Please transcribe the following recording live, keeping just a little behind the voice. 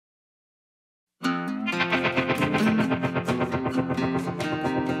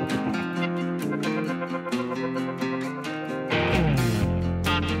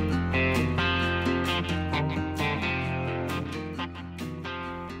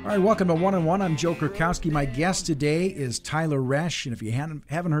All right, welcome to One on One. I'm Joe Korkowski. My guest today is Tyler Resch, and if you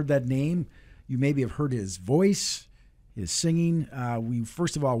haven't heard that name, you maybe have heard his voice, his singing. We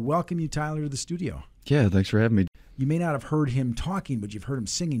first of all welcome you, Tyler, to the studio. Yeah, thanks for having me. You may not have heard him talking, but you've heard him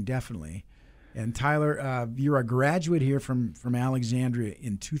singing definitely. And Tyler, you're a graduate here from Alexandria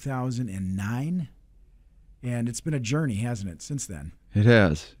in 2009, and it's been a journey, hasn't it, since then? It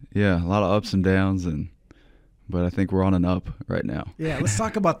has. Yeah, a lot of ups and downs, but I think we're on an up right now. Yeah, let's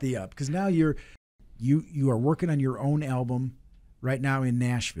talk about the up, because now you are working on your own album right now in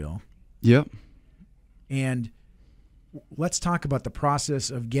Nashville. Yep. And let's talk about the process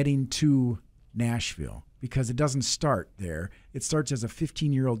of getting to Nashville, because it doesn't start there. It starts as a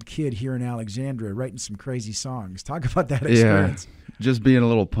 15-year-old kid here in Alexandria writing some crazy songs. Talk about that experience. Yeah, just being a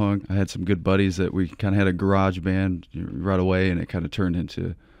little punk. I had some good buddies that we kind of had a garage band right away, and it kind of turned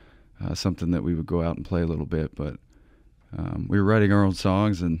into something that we would go out and play a little bit. But we were writing our own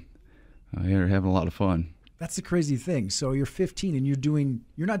songs, and we were having a lot of fun. That's the crazy thing. So you're 15, and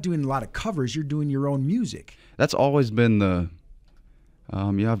you're not doing a lot of covers. You're doing your own music. That's always been the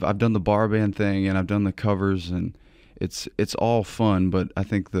I've done the bar band thing, and I've done the covers, and it's all fun. But I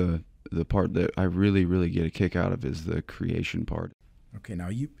think the part that I really, really get a kick out of is the creation part. Okay, now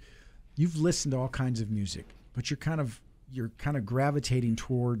you've listened to all kinds of music, but you're kind of gravitating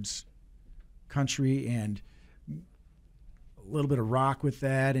towards country and a little bit of rock with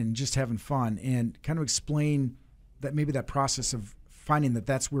that, and just having fun. And kind of explain that, maybe that process of finding that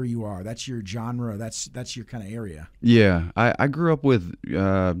that's where you are, that's your genre, that's your kind of area. Yeah, I grew up with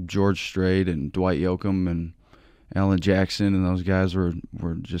George Strait and Dwight Yoakam and Alan Jackson, and those guys were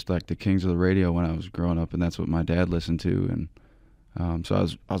just like the kings of the radio when I was growing up, and that's what my dad listened to. And so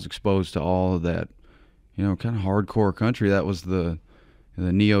I was exposed to all of that, kind of hardcore country. That was the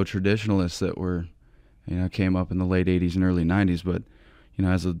neo-traditionalists that were, came up in the late 80s and early 90s. But,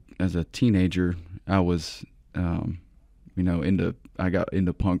 as a teenager, I was, I got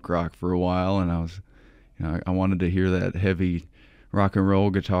into punk rock for a while, and I was, I wanted to hear that heavy rock and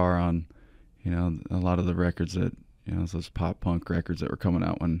roll guitar on, a lot of the records that, those pop punk records that were coming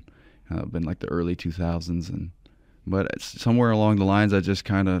out when, been like the early 2000s. But somewhere along the lines, I just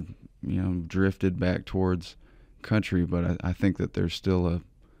kind of, drifted back towards country. But I think that there's still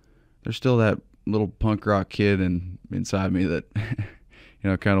that little punk rock kid inside me that,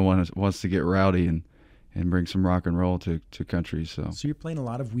 kind of wants to get rowdy and bring some rock and roll to country. So you're playing a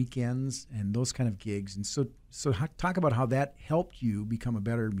lot of weekends and those kind of gigs. And so talk about how that helped you become a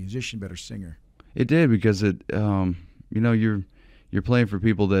better musician, better singer. It did, because you're playing for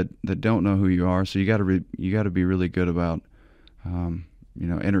people that don't know who you are. So you got to be really good about,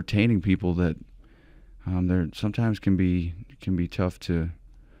 entertaining people that there sometimes can be tough to,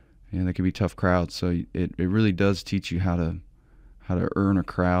 they can be tough crowds. So it really does teach you how to earn a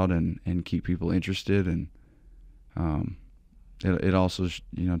crowd and keep people interested. And it also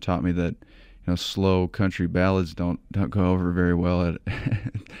taught me that slow country ballads don't go over very well at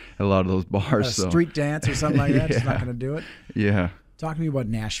a lot of those bars. So street dance or something like that, yeah. It's not going to do it. Yeah. Talk to me about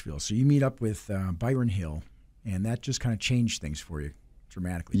Nashville. So you meet up with Byron Hill, and that just kind of changed things for you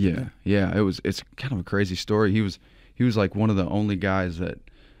dramatically. Yeah, yeah. It's kind of a crazy story. He was like one of the only guys that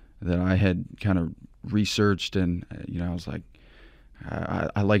I had kind of researched, and I was like,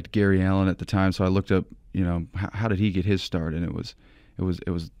 I liked Gary Allan at the time, so I looked up, how did he get his start? And it was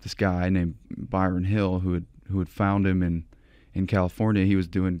this guy named Byron Hill who had found him in California. He was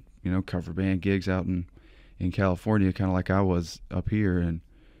doing, cover band gigs out in California, kind of like I was up here, and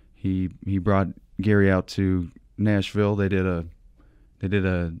he brought Gary out to Nashville. They did a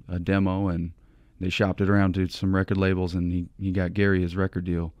demo, and they shopped it around to some record labels, and he got Gary his record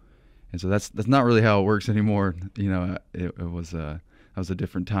deal. And so that's not really how it works anymore. It was a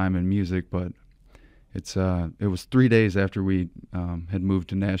different time in music, but it was 3 days after we had moved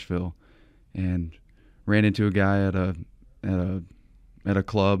to Nashville, and ran into a guy at a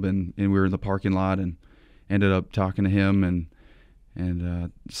club, and we were in the parking lot, and ended up talking to him, and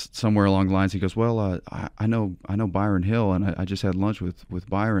somewhere along the lines he goes, well, I know Byron Hill, and I just had lunch with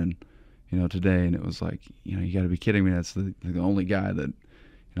Byron, today. And it was like, you got to be kidding me. That's the only guy that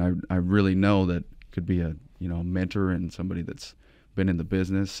I really know that could be a mentor and somebody that's been in the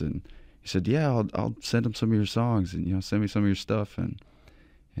business. And he said, yeah, I'll send him some of your songs, and send me some of your stuff. And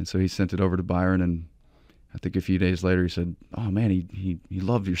so he sent it over to Byron, and I think a few days later he said, oh man, he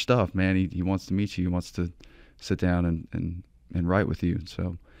loved your stuff, man. He wants to meet you. He wants to sit down and write with you.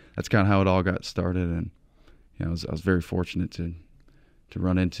 So that's kind of how it all got started. And I was very fortunate to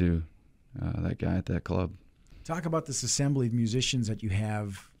run into that guy at that club. Talk about this assembly of musicians that you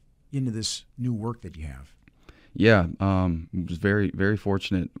have into this new work that you have. Yeah, was very, very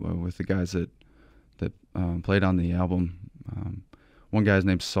fortunate with the guys that played on the album. One guy's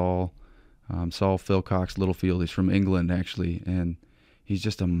named Saul Philcox Littlefield. He's from England, actually, and he's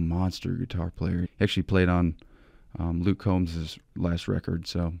just a monster guitar player. He actually played on Luke Combs' last record,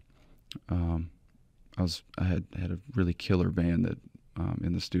 so I had a really killer band that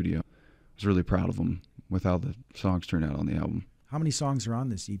in the studio. I was really proud of them with how the songs turned out on the album. How many songs are on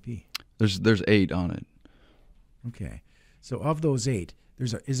this EP? There's 8 on it. Okay, so of those 8,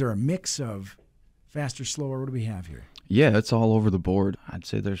 is there a mix of faster, slower? What do we have here? Yeah, it's all over the board. I'd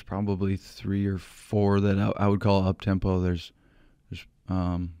say there's probably 3 or 4 that I would call up tempo. There's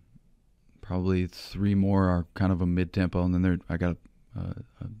probably 3 more are kind of a mid tempo, and then I got a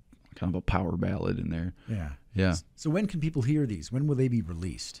kind of a power ballad in there. Yeah. So when can people hear these? When will they be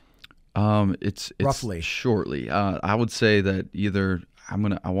released? It's roughly shortly. I would say that either I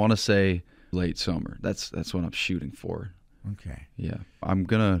want to say late summer. That's what I'm shooting for. Okay. Yeah, I'm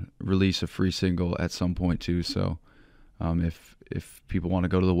gonna release a free single at some point too. So, if people want to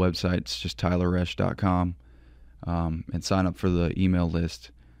go to the website, it's just tylerresch.com, and sign up for the email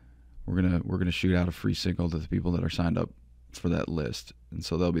list. We're gonna shoot out a free single to the people that are signed up for that list, and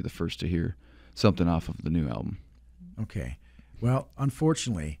so they'll be the first to hear something off of the new album. Okay. Well,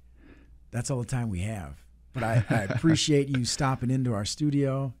 unfortunately, that's all the time we have. But I appreciate you stopping into our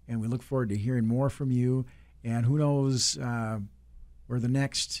studio, and we look forward to hearing more from you. And who knows where the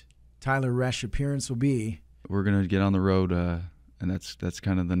next Tyler Resch appearance will be. We're going to get on the road, and that's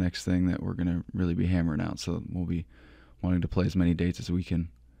kind of the next thing that we're going to really be hammering out. So we'll be wanting to play as many dates as we can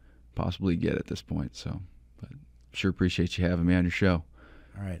possibly get at this point. So, but sure appreciate you having me on your show.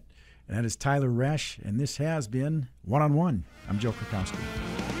 All right. And that is Tyler Resch, and this has been One on One. I'm Joe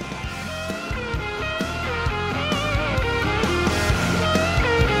Korkowski.